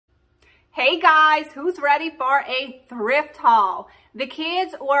Hey guys, who's ready for a thrift haul? The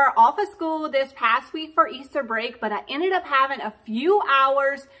kids were off of school this past week for Easter break, but I ended up having a few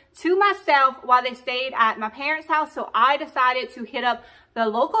hours to myself while they stayed at my parents' house. So I decided to hit up the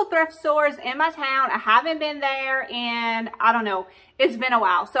local thrift stores in my town. I haven't been there in, I don't know, it's been a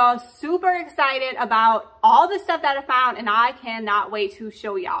while. So I was super excited about all the stuff that I found, and I cannot wait to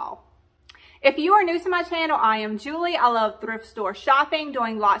show y'all. If you are new to my channel, I am Julie. I love thrift store shopping,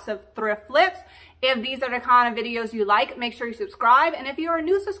 doing lots of thrift flips. If these are the kind of videos you like, make sure you subscribe. And if you're a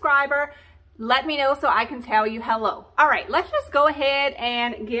new subscriber, let me know so I can tell you hello. All right, let's just go ahead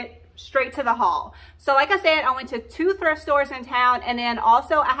and get straight to the haul. So like I said, I went to 2 thrift stores in town, and then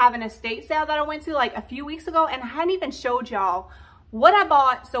also I have an estate sale that I went to like a few weeks ago, and I hadn't even showed y'all what I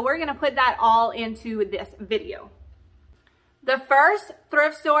bought. So we're gonna put that all into this video. The first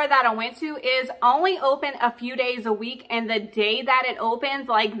thrift store that I went to is only open a few days a week, and the day that it opens,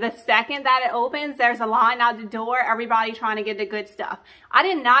 like the second that it opens, there's a line out the door, everybody trying to get the good stuff. I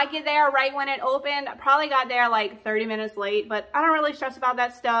did not get there right when it opened. I probably got there like 30 minutes late, but I don't really stress about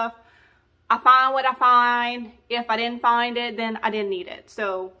that stuff. I find what I find. If I didn't find it, then I didn't need it.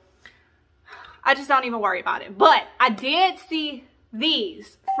 So I just don't even worry about it. But I did see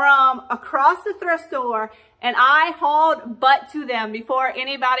these from across the thrift store, and I hauled butt to them before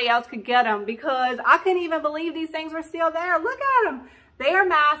anybody else could get them because I couldn't even believe these things were still there. Look at them. They are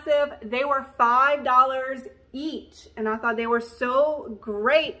massive. They were $5 each, and I thought they were so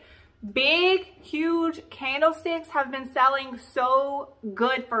great. Big, huge candlesticks have been selling so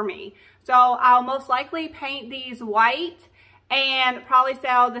good for me. So I'll most likely paint these white and probably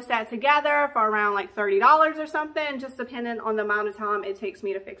sell the set together for around like $30 or something, just depending on the amount of time it takes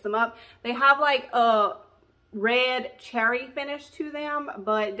me to fix them up. They have like a red cherry finish to them,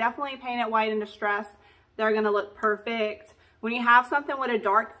 but definitely paint it white and distress. They're gonna look perfect. When you have something with a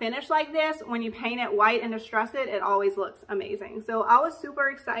dark finish like this, when you paint it white and distress it, it always looks amazing. So I was super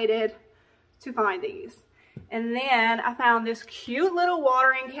excited to find these. And then I found this cute little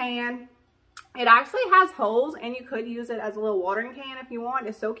watering can. It actually has holes, and you could use it as a little watering can if you want.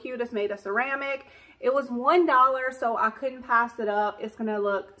 It's so cute. It's made of ceramic. It was $1, so I couldn't pass it up. It's gonna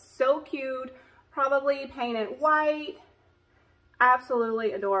look so cute. Probably painted white.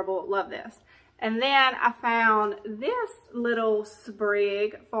 Absolutely adorable. Love this. And then I found this little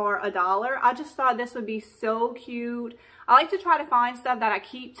sprig for $1. I just thought this would be so cute. I like to try to find stuff that I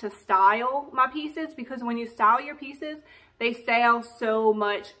keep to style my pieces, because when you style your pieces, they sell so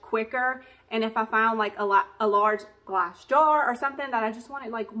much quicker. And if I found like a large glass jar or something that I just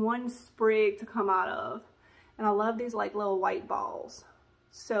wanted like one sprig to come out of. And I love these like little white balls.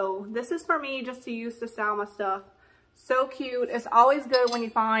 So this is for me just to use to style my stuff. So cute. It's always good when you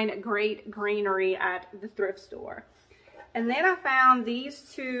find great greenery at the thrift store. And then I found these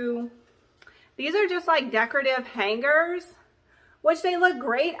two. These are just like decorative hangers, which they look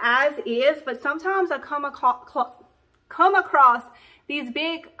great as is, but sometimes I come across these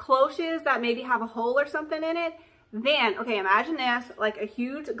big cloches that maybe have a hole or something in it. Then, okay, imagine this, like a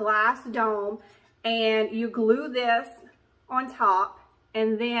huge glass dome, and you glue this on top,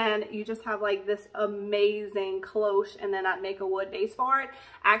 and then you just have like this amazing cloche, and then I'd make a wood base for it.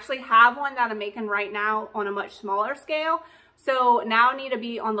 I actually have one that I'm making right now on a much smaller scale. So now I need to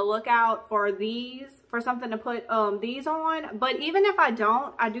be on the lookout for these, for something to put these on. But even if I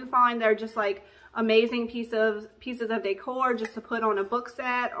don't, I do find they're just like amazing pieces of decor just to put on a book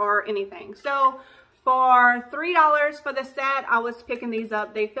set or anything. So for $3 for the set, I was picking these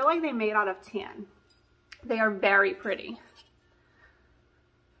up. They feel like they're made out of tin. They are very pretty.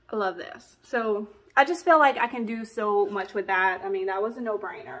 I love this. So I just feel like I can do so much with that. I mean, that was a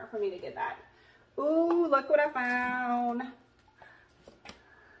no-brainer for me to get that. Ooh, look what I found.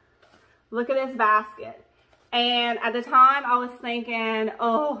 Look at this basket. And at the time I was thinking,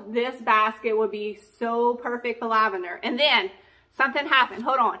 oh, this basket would be so perfect for lavender. And then something happened.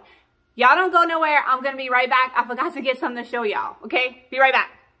 Hold on. Y'all don't go nowhere. I'm going to be right back. I forgot to get something to show y'all. Okay? Be right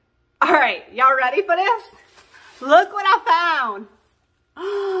back. All right. Y'all ready for this? Look what I found.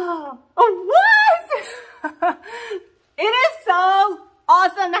 Oh, what? It is so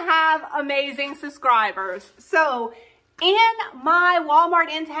awesome to have amazing subscribers. So in my Walmart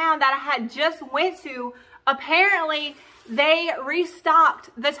in town that I had just went to, apparently they restocked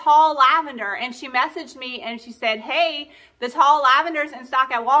the tall lavender, and she messaged me and she said, hey, the tall lavender's in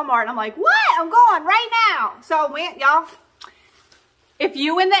stock at Walmart. And I'm like, what? I'm going right now. So I went, y'all. If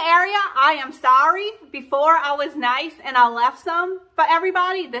you in the area, I am sorry. Before I was nice and I left some for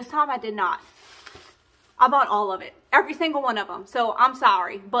everybody. This time I did not. I bought all of it. Every single one of them. So I'm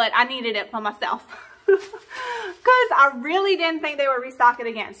sorry, but I needed it for myself. I really didn't think they would restock it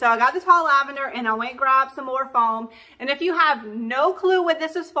again. So I got the tall lavender and I went grab some more foam. And if you have no clue what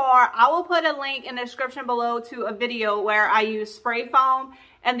this is for, I will put a link in the description below to a video where I use spray foam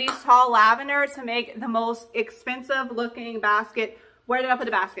and these tall lavender to make the most expensive looking basket. Where did I put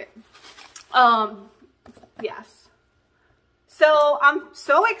the basket? Yes. So I'm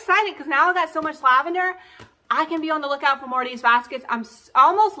so excited because now I got so much lavender. I can be on the lookout for more of these baskets. I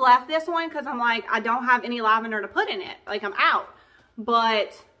almost left this one because I'm like, I don't have any lavender to put in it. Like, I'm out.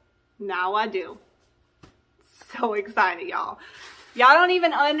 But now I do. So excited, y'all. Y'all don't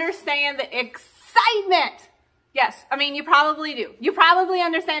even understand the excitement. Yes, I mean, you probably do. You probably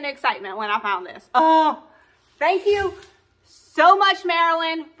understand the excitement when I found this. Oh, thank you so much,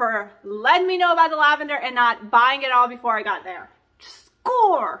 Marilyn, for letting me know about the lavender and not buying it all before I got there.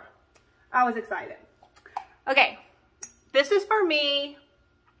 Score! I was excited. Okay, this is for me.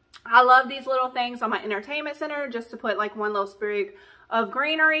 I love these little things on my entertainment center just to put like one little sprig of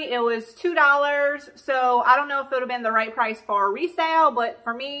greenery. It was $2, so I don't know if it would have been the right price for resale, but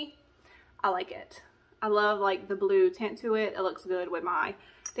for me, I like it. I love like the blue tint to it. It looks good with my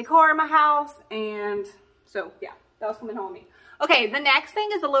decor in my house, and so yeah, that was coming home with me. Okay, the next thing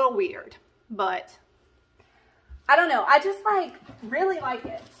is a little weird, but I don't know. I just like really like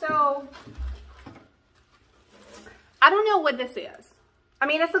it. So I don't know what this is. I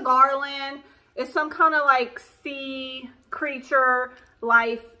mean, it's a garland. It's some kind of like sea creature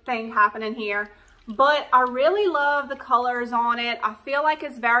life thing happening here. But I really love the colors on it. I feel like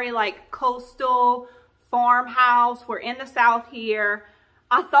it's very like coastal farmhouse. We're in the South here.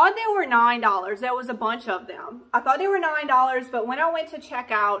 I thought they were $9. There was a bunch of them. I thought they were $9, but when I went to check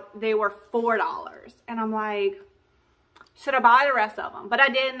out, they were $4. And I'm like, should I buy the rest of them? But I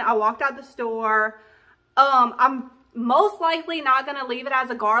didn't. I walked out the store. I'm most likely not going to leave it as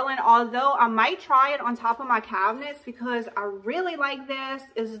a garland, although I might try it on top of my cabinets because I really like this.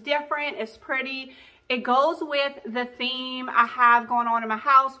 It's different. It's pretty. It goes with the theme I have going on in my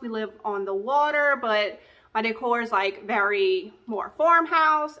house. We live on the water, but my decor is like very more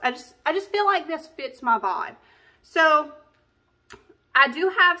farmhouse. I just feel like this fits my vibe. So I do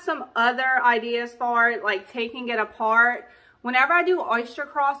have some other ideas for it, like taking it apart. Whenever I do oyster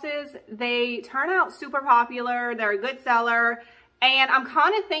crosses, they turn out super popular. They're a good seller. And I'm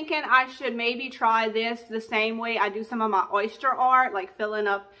kind of thinking I should maybe try this the same way I do some of my oyster art, like filling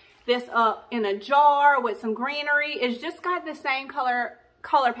up this up in a jar with some greenery. It's just got the same color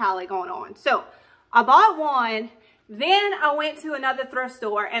palette going on. So I bought one. Then I went to another thrift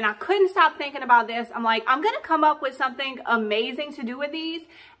store and I couldn't stop thinking about this. I'm like, I'm going to come up with something amazing to do with these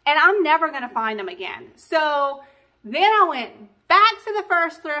and I'm never going to find them again. So then I went back to the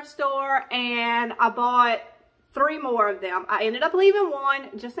first thrift store and I bought 3 more of them. I ended up leaving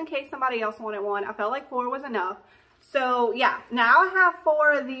one just in case somebody else wanted one. I felt like 4 was enough. So yeah, now I have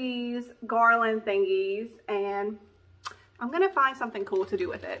 4 of these garland thingies and I'm going to find something cool to do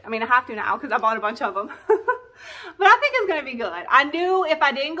with it. I mean, I have to now because I bought a bunch of them. But I think it's going to be good. I knew if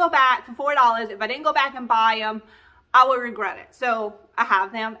I didn't go back for $4, if I didn't go back and buy them, I would regret it. So I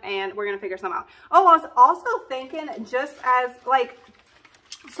have them and we're going to figure some out. Oh, I was also thinking just as like,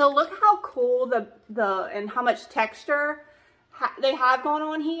 so look how cool and how much texture they have going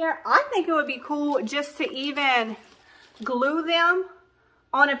on here. I think it would be cool just to even glue them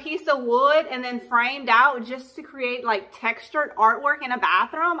on a piece of wood and then framed out just to create like textured artwork in a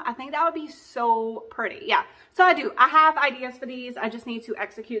bathroom. I think that would be so pretty. Yeah, so I have ideas for these. I just need to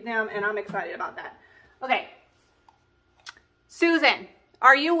execute them and I'm excited about that. Okay. Susan,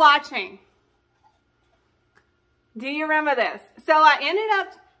 are you watching? Do you remember this? So I ended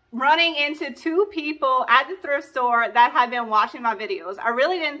up running into 2 people at the thrift store that had been watching my videos. I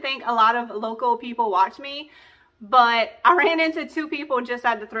really didn't think a lot of local people watch me, but I ran into 2 people just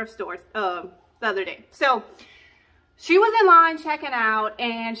at the thrift stores the other day. So she was in line checking out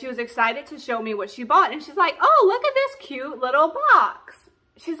and she was excited to show me what she bought. And she's like, oh, look at this cute little box.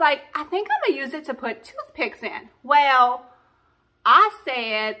 She's like, I think I'm gonna use it to put toothpicks in. Well, I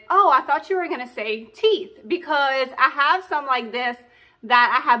said, oh, I thought you were going to say teeth because I have some like this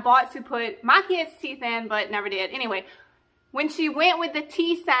that I had bought to put my kids' teeth in, but never did. Anyway, when she went with the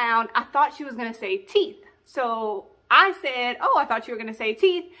T sound, I thought she was going to say teeth. So I said, oh, I thought you were going to say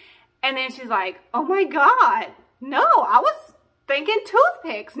teeth. And then she's like, oh my God, no, I was thinking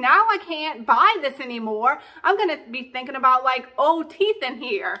toothpicks. Now I can't buy this anymore. I'm going to be thinking about like old teeth in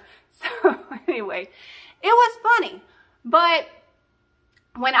here. So anyway, it was funny, but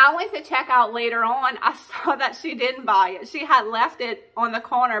when I went to check out later on, I saw that she didn't buy it. She had left it on the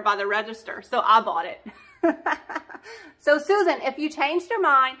corner by the register, so I bought it. So Susan, if you changed your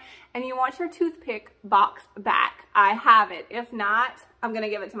mind and you want your toothpick box back, I have it. If not, I'm going to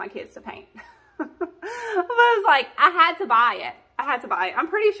give it to my kids to paint. But I was like, I had to buy it. I had to buy it. I'm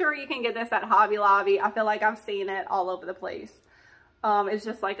pretty sure you can get this at Hobby Lobby. I feel like I've seen it all over the place. It's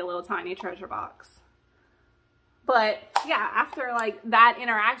just like a little tiny treasure box. But yeah, after like that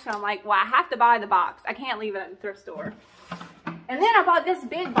interaction, I'm like, well, I have to buy the box. I can't leave it at the thrift store. And then I bought this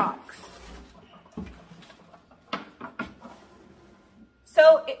big box.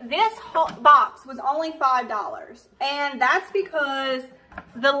 So this whole box was only $5. And that's because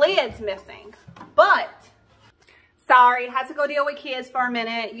the lid's missing. But sorry, had to go deal with kids for a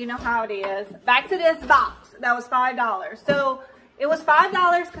minute. You know how it is. Back to this box. That was $5. So it was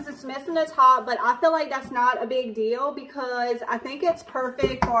 $5 because it's missing the top, but I feel like that's not a big deal because I think it's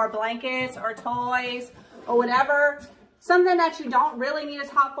perfect for blankets or toys or whatever. Something that you don't really need a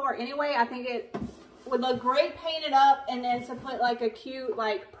top for anyway. I think it would look great painted up, and then to put like a cute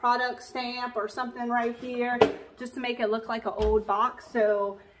like product stamp or something right here just to make it look like an old box.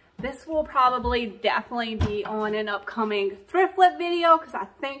 So this will probably definitely be on an upcoming thrift flip video because I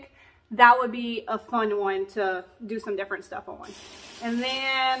think that would be a fun one to do some different stuff on. And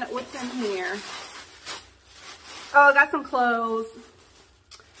then what's in here? Oh, I got some clothes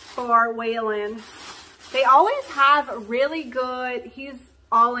for Waylon. They always have really good, he's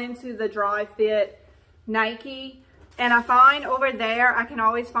all into the dry fit Nike. And I find over there, I can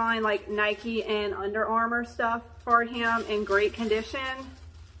always find like Nike and Under Armour stuff for him in great condition.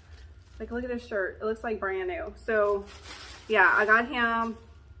 Like, look at this shirt. It looks like brand new. So yeah, I got him.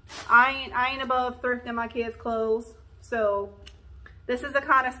 I ain't above thrifting my kids' clothes. So this is the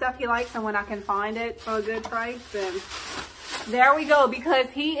kind of stuff he likes, and when I can find it for a good price, then there we go. Because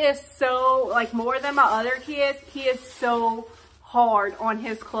he is so, like, more than my other kids, he is so hard on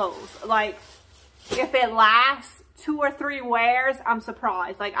his clothes. Like, if it lasts 2 or 3 wears, I'm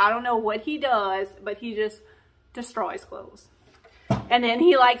surprised. Like, I don't know what he does, but he just destroys clothes. And then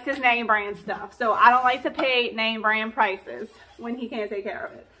he likes his name brand stuff. So I don't like to pay name brand prices when he can't take care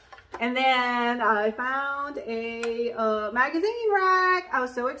of it. And then I found a magazine rack. I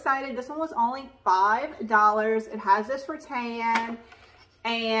was so excited. This one was only $5. It has this rattan.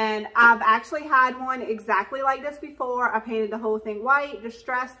 And I've actually had one exactly like this before. I painted the whole thing white,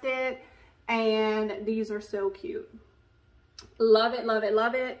 distressed it. And these are so cute. Love it, love it,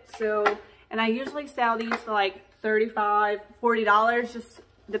 love it. So, and I usually sell these for like $35, $40, just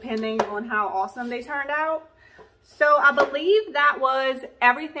depending on how awesome they turned out. So I believe that was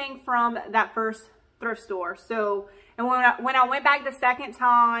everything from that first thrift store. So, and when I went back the second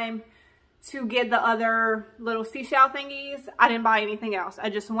time to get the other little seashell thingies, I didn't buy anything else. I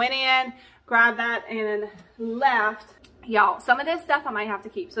just went in, grabbed that, and left. Y'all, some of this stuff I might have to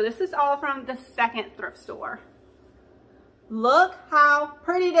keep. So this is all from the second thrift store. Look how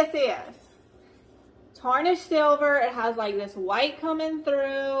pretty this is. Tarnished silver. It has like this white coming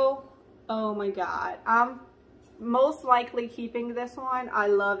through. Oh my God. I'm most likely keeping this one. I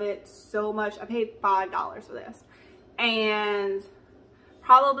love it so much. I paid $5 for this. And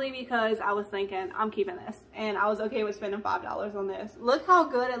probably because I was thinking, I'm keeping this. And I was okay with spending $5 on this. Look how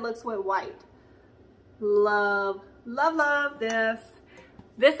good it looks with white. Love, love, love this.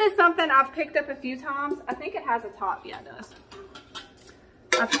 This is something I've picked up a few times. I think it has a top. Yeah, it does.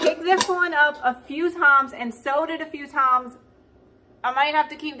 I've picked this one up a few times and sold it a few times. I might have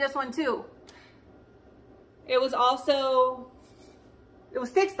to keep this one too. It was also, it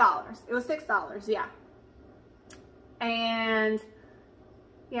was $6. It was $6, yeah. And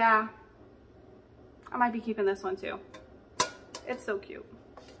yeah, I might be keeping this one too. It's so cute.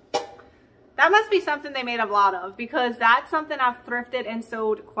 That must be something they made a lot of, because that's something I've thrifted and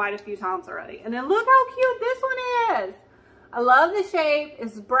sold quite a few times already. And then look how cute this one is. I love the shape.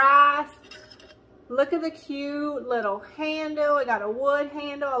 It's brass. Look at the cute little handle. It got a wood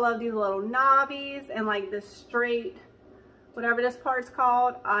handle. I love these little knobbies and like this straight, whatever this part's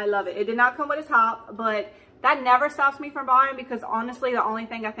called. I love it. It did not come with a top, but that never stops me from buying, because honestly, the only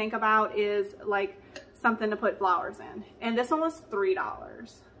thing I think about is like something to put flowers in. And this one was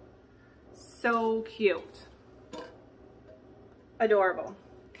 $3. So cute. Adorable.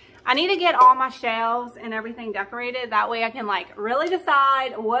 I need to get all my shelves and everything decorated. That way I can like really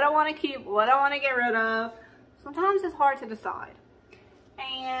decide what I want to keep, what I want to get rid of. Sometimes it's hard to decide.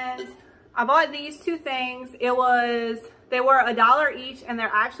 And I bought these two things. They were $1 each, and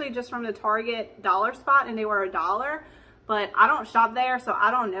they're actually just from the Target dollar spot, and they were $1. But I don't shop there, so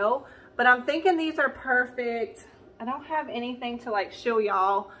I don't know. But I'm thinking these are perfect. I don't have anything to like show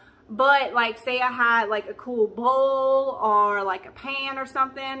y'all. But like, say I had like a cool bowl or like a pan or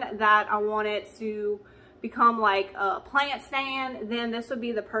something that I wanted to become like a plant stand, then this would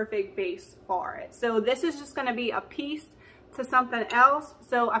be the perfect base for it. So this is just gonna be a piece to something else.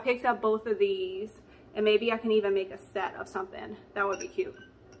 So I picked up both of these, and maybe I can even make a set of something. That would be cute.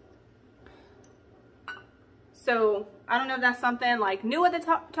 So I don't know if that's something like new at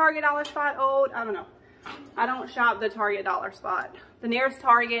the Target dollar spot, old, I don't know. I don't shop the Target dollar spot. The nearest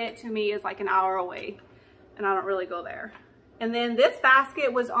Target to me is like an hour away, and I don't really go there. And then this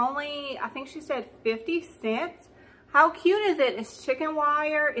basket was only, I think she said 50 cents. How cute is it? It's chicken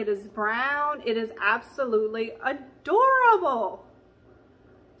wire. It is brown. It is absolutely adorable.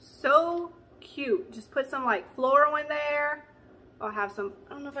 So cute. Just put some like floral in there. I'll have some,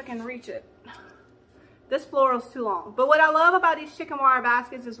 I don't know if I can reach it. This floral's too long. But what I love about these chicken wire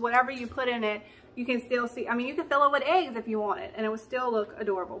baskets is whatever you put in it, you can still see. I mean, you can fill it with eggs if you want it, and it would still look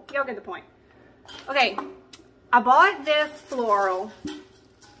adorable. Y'all get the point. Okay, I bought this floral.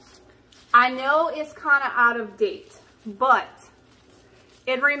 I know it's kind of out of date, but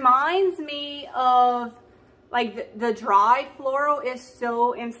it reminds me of like the dried floral is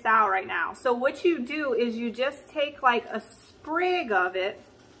so in style right now. So what you do is you just take like a sprig of it.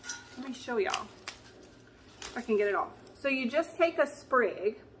 Let me show y'all. I can get it off. So you just take a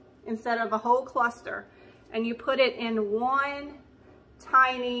sprig instead of a whole cluster, and you put it in one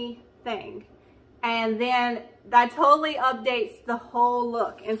tiny thing. And then that totally updates the whole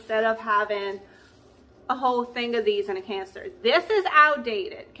look instead of having a whole thing of these in a canister. This is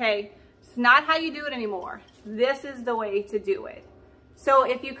outdated, okay? It's not how you do it anymore. This is the way to do it. So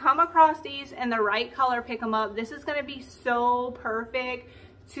if you come across these in the right color, pick them up. This is gonna be so perfect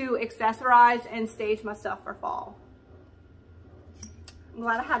to accessorize and stage my stuff for fall. I'm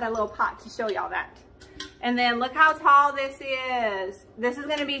glad I had that little pot to show y'all that. And then look how tall this is. This is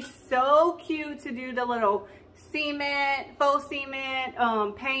gonna be so cute to do the little cement, faux cement,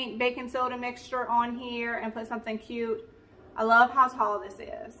 paint, baking soda mixture on here and put something cute. I love how tall this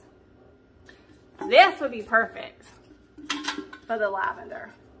is. This would be perfect for the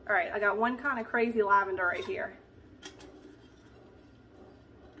lavender. All right, I got one kind of crazy lavender right here.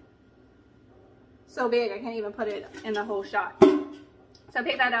 So big, I can't even put it in the whole shot. So I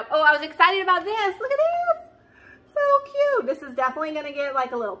picked that up. Oh, I was excited about this. Look at this. So cute. This is definitely gonna get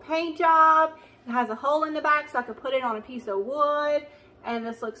like a little paint job. It has a hole in the back so I could put it on a piece of wood. And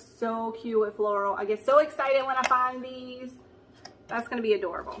this looks so cute with floral. I get so excited when I find these. That's gonna be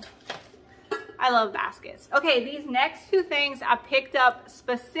adorable. I love baskets. Okay, these next two things I picked up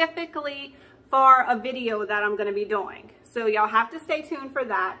specifically for a video that I'm gonna be doing. So y'all have to stay tuned for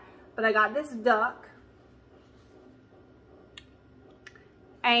that. But I got this duck,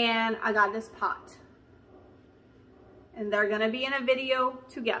 and I got this pot, and they're gonna be in a video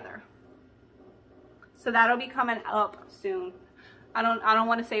together. So that'll be coming up soon. I don't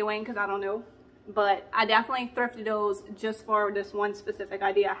want to say when because I don't know, but I definitely thrifted those just for this one specific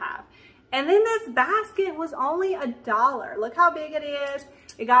idea I have. And then this basket was only $1. Look how big it is.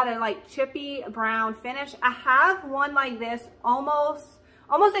 It got a like chippy brown finish. I have one like this almost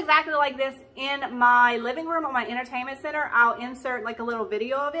exactly like this in my living room or my entertainment center. I'll insert like a little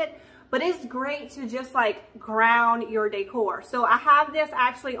video of it, but it's great to just like ground your decor. So I have this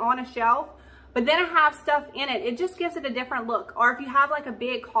actually on a shelf, but then I have stuff in it. It just gives it a different look. Or if you have like a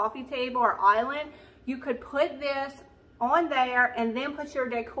big coffee table or island, you could put this on there and then put your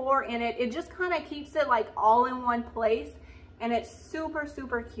decor in it. It just kind of keeps it like all in one place, and it's super,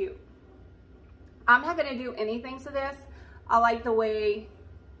 super cute. I'm not gonna do anything to this. I like the way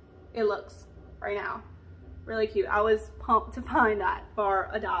it looks right now. Really cute. I was pumped to find that for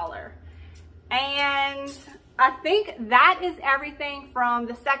 $1. And I think that is everything from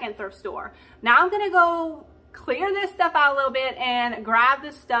the second thrift store. Now I'm gonna go clear this stuff out a little bit and grab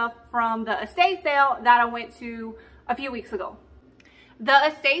the stuff from the estate sale that I went to a few weeks ago. The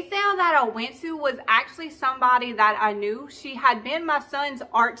estate sale that I went to was actually somebody that I knew. She had been my son's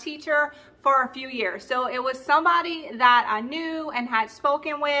art teacher for a few years. So it was somebody that I knew and had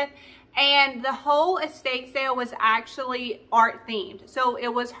spoken with, and the whole estate sale was actually art themed. So it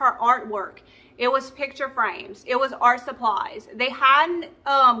was her artwork. It was picture frames. It was art supplies. They hadn't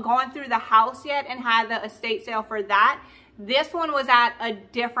gone through the house yet and had the estate sale for that. This one was at a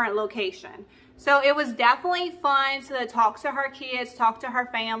different location. So it was definitely fun to talk to her kids, talk to her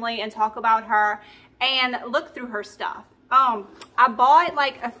family, and talk about her and look through her stuff. I bought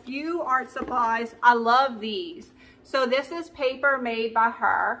like a few art supplies. I love these. So this is paper made by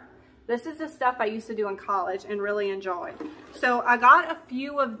her. This is the stuff I used to do in college and really enjoyed. So I got a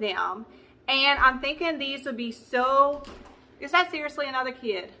few of them, and I'm thinking these would be so... Is that seriously another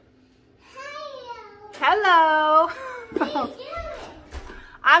kid? Hello. Hello.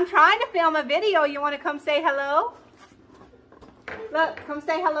 I'm trying to film a video. You want to come say hello? Look, come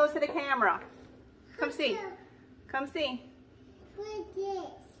say hello to the camera. Come see. Come see. What's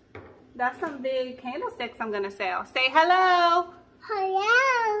this? That's some big candlesticks I'm going to sell. Say hello.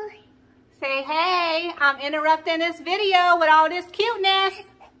 Hello. Say hey. I'm interrupting this video with all this cuteness.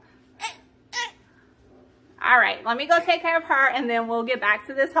 All right, let me go take care of her and then we'll get back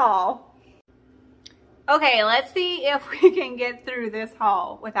to this haul. Okay, let's see if we can get through this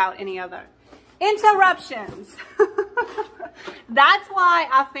haul without any other interruptions. That's why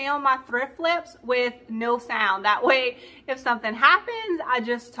I film my thrift flips with no sound. That way, if something happens, I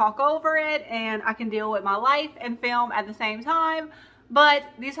just talk over it and I can deal with my life and film at the same time. But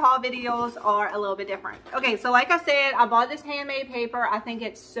these haul videos are a little bit different. Okay, so like I said, I bought this handmade paper. I think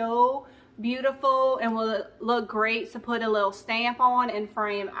it's so beautiful and will look great to put a little stamp on and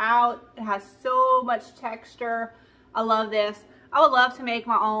frame out. It has so much texture. I love this. I would love to make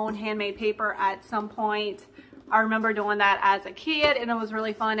my own handmade paper at some point. I remember doing that as a kid and it was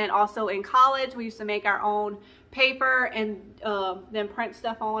really fun. And also in college, we used to make our own paper and then print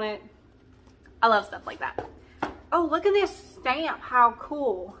stuff on it. I love stuff like that. Oh, look at this stamp. How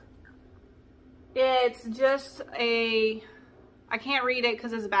cool. It's just a, I can't read it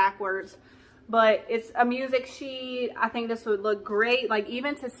because it's backwards, but it's a music sheet. I think this would look great. Like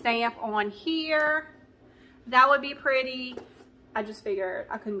even to stamp on here, that would be pretty. I just figured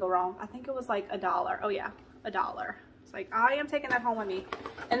I couldn't go wrong. I think it was like $1. Oh yeah, $1. It's like, I am taking that home with me.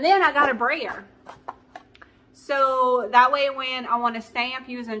 And then I got a brayer. So that way when I want to stamp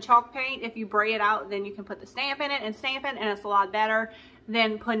using chalk paint, if you bray it out, then you can put the stamp in it and stamp it, and it's a lot better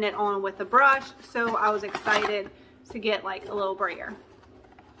than putting it on with a brush. So I was excited to get like a little brayer.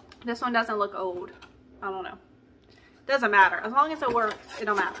 This one doesn't look old. I don't know. Doesn't matter. As long as it works, it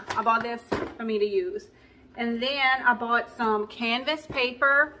don't matter. I bought this for me to use. And then I bought some canvas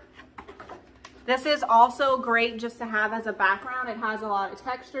paper. This is also great just to have as a background. It has a lot of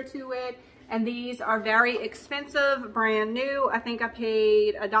texture to it. And these are very expensive, brand new. I think I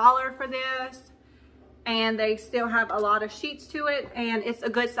paid $1 for this. And they still have a lot of sheets to it. And it's a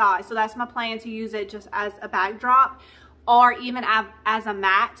good size. So that's my plan, to use it just as a backdrop. Or even as a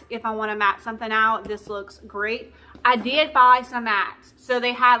mat. If I want to mat something out, this looks great. I did buy some mats. So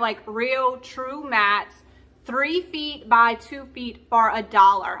they had like real true mats. 3 feet by 2 feet for $1.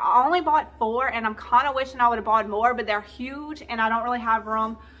 I only bought 4 and I'm kind of wishing I would have bought more, but they're huge and I don't really have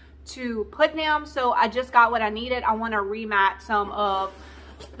room to put them. So I just got what I needed. I want to remat some of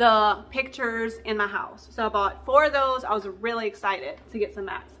the pictures in my house. So I bought 4 of those. I was really excited to get some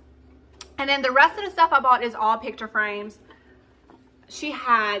mats. And then the rest of the stuff I bought is all picture frames. She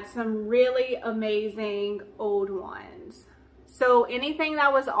had some really amazing old ones. So anything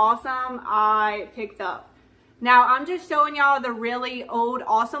that was awesome, I picked up. Now, I'm just showing y'all the really old,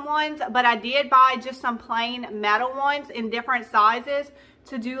 awesome ones, but I did buy just some plain metal ones in different sizes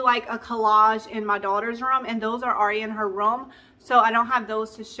to do like a collage in my daughter's room, and those are already in her room, so I don't have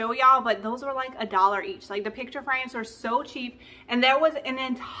those to show y'all, but those were like $1 each. Like the picture frames are so cheap, and there was an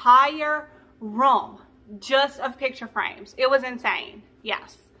entire room just of picture frames. It was insane.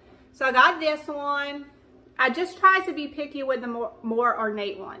 Yes. So I got this one. I just tried to be picky with the more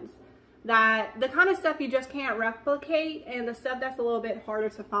ornate ones. That the kind of stuff you just can't replicate, and the stuff that's a little bit harder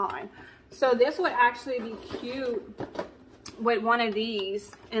to find. So this would actually be cute with one of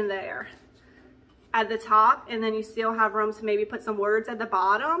these in there at the top, and then you still have room to maybe put some words at the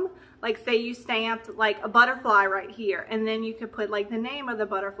bottom. Like say you stamped like a butterfly right here, and then you could put like the name of the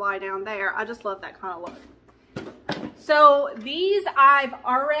butterfly down there. I just love that kind of look. So these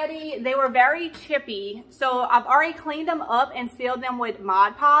they were very chippy. So I've already cleaned them up and sealed them with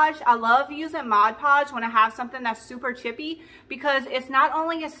Mod Podge. I love using Mod Podge when I have something that's super chippy, because it's not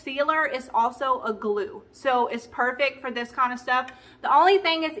only a sealer, it's also a glue. So it's perfect for this kind of stuff. The only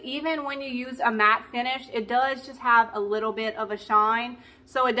thing is, even when you use a matte finish, it does just have a little bit of a shine.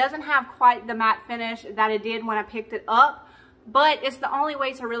 So it doesn't have quite the matte finish that it did when I picked it up, but it's the only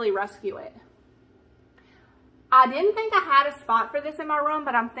way to really rescue it. I didn't think I had a spot for this in my room,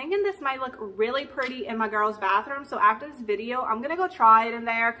 but I'm thinking this might look really pretty in my girl's bathroom. So after this video, I'm going to go try it in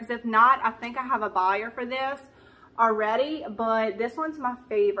there, because if not, I think I have a buyer for this already. But this one's my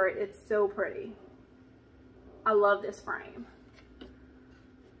favorite. It's so pretty. I love this frame.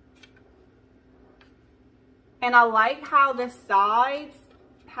 And I like how the sides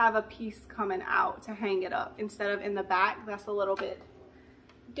have a piece coming out to hang it up instead of in the back. That's a little bit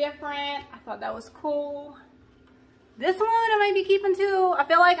different. I thought that was cool. This one I might be keeping too. I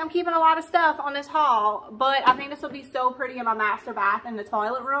feel like I'm keeping a lot of stuff on this haul, but I think this will be so pretty in my master bath in the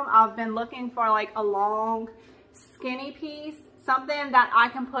toilet room. I've been looking for like a long skinny piece something that I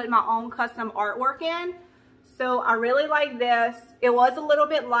can put my own custom artwork in. So I really like this. It was a little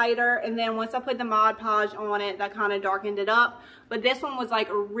bit lighter, and then once I put the Mod Podge on it, that kind of darkened it up. But this one was like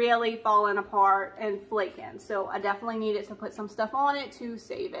really falling apart and flaking. So I definitely needed to put some stuff on it to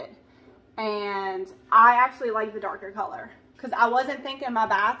save it. And I actually like the darker color because I wasn't thinking my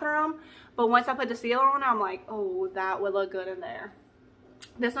bathroom, but once I put the sealer on it, I'm like, oh, that would look good in there.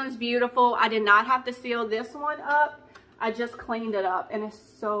 This one's beautiful. I did not have to seal this one up. I just cleaned it up, and it's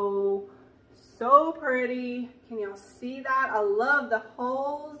so pretty. Can y'all see that? I love the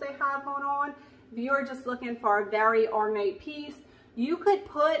holes they have going on. If you're just looking for a very ornate piece, you could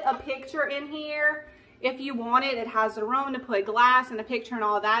put a picture in here if you wanted. It has the room to put glass and a picture and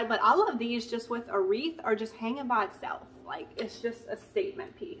all that, but I love these just with a wreath or just hanging by itself. Like, it's just a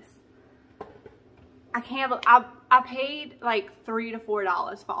statement piece. I can't, I paid like $3 to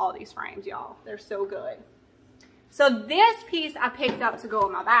 $4 for all these frames, y'all. They're so good. So this piece I picked up to go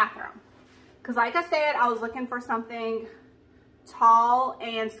in my bathroom. Because like I said, I was looking for something tall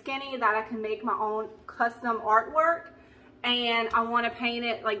and skinny that I can make my own custom artwork. And I want to paint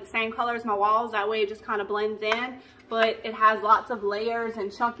it like the same color as my walls. That way it just kind of blends in. But it has lots of layers and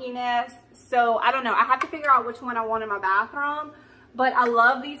chunkiness. So I don't know. I have to figure out which one I want in my bathroom. But I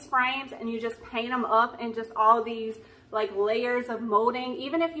love these frames, and you just paint them up in just all these like layers of molding.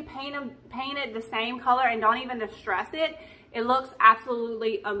 Even if you paint it the same color and don't even distress it, it looks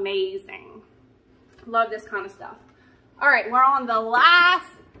absolutely amazing. Love this kind of stuff. All right, we're on the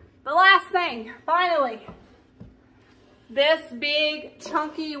last thing, finally. This big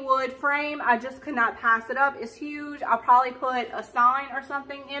chunky wood frame, I just could not pass it up. It's huge. I'll probably put a sign or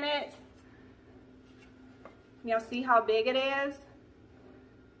something in it. You'll see how big it is.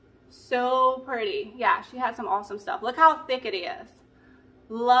 So pretty. Yeah, she has some awesome stuff. Look how thick it is.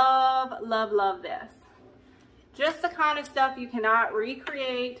 Love, love, love this. Just the kind of stuff you cannot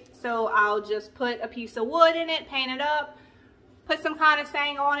recreate. So I'll just put a piece of wood in it, paint it up, put some kind of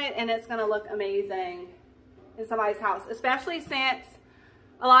saying on it, and it's gonna look amazing in somebody's house. Especially since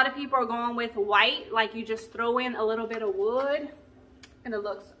a lot of people are going with white, like you just throw in a little bit of wood and it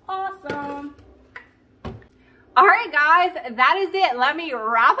looks awesome. All right, guys, that is it. Let me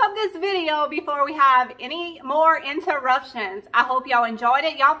wrap up this video before we have any more interruptions. I hope y'all enjoyed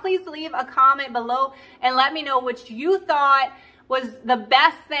it. Y'all please leave a comment below and let me know what you thought was the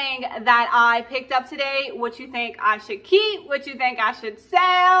best thing that I picked up today, what you think I should keep, what you think I should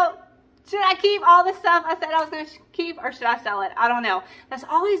sell. Should I keep all the stuff I said I was going to keep, or should I sell it? I don't know. That's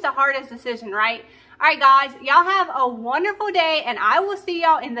always the hardest decision, right? All right, guys, y'all have a wonderful day, and I will see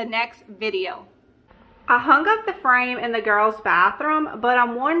y'all in the next video. I hung up the frame in the girls' bathroom, but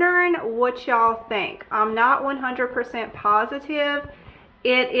I'm wondering what y'all think. I'm not 100% positive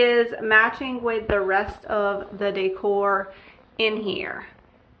it is matching with the rest of the decor in here.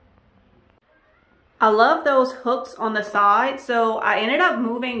 I love those hooks on the side, so I ended up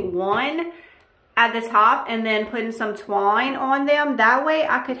moving one at the top and then putting some twine on them. That way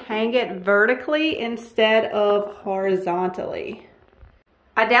I could hang it vertically instead of horizontally.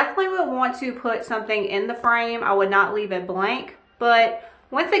 I definitely would want to put something in the frame. I would not leave it blank, but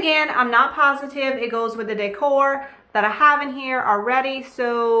once again, I'm not positive it goes with the decor that I have in here already.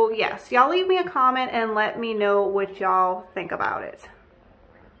 So yes, y'all leave me a comment and let me know what y'all think about it.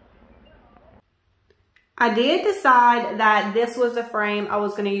 I did decide that this was the frame I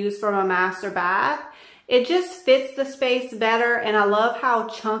was going to use for my master bath. It just fits the space better, and I love how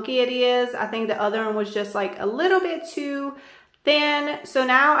chunky it is. I think the other one was just like a little bit too thin. So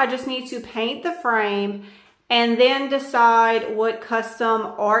now I just need to paint the frame and then decide what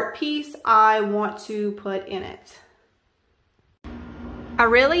custom art piece I want to put in it. I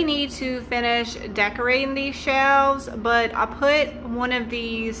really need to finish decorating these shelves, but I put one of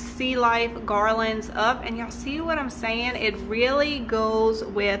these sea life garlands up, and y'all see what I'm saying? It really goes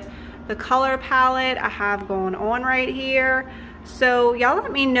with the color palette I have going on right here. So y'all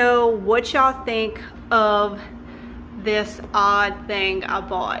let me know what y'all think of this odd thing I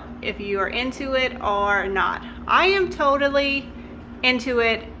bought, if you are into it or not. I am totally into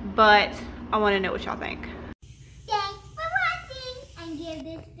it, but I want to know what y'all think. Thanks for watching, and give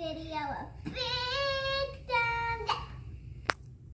this video a big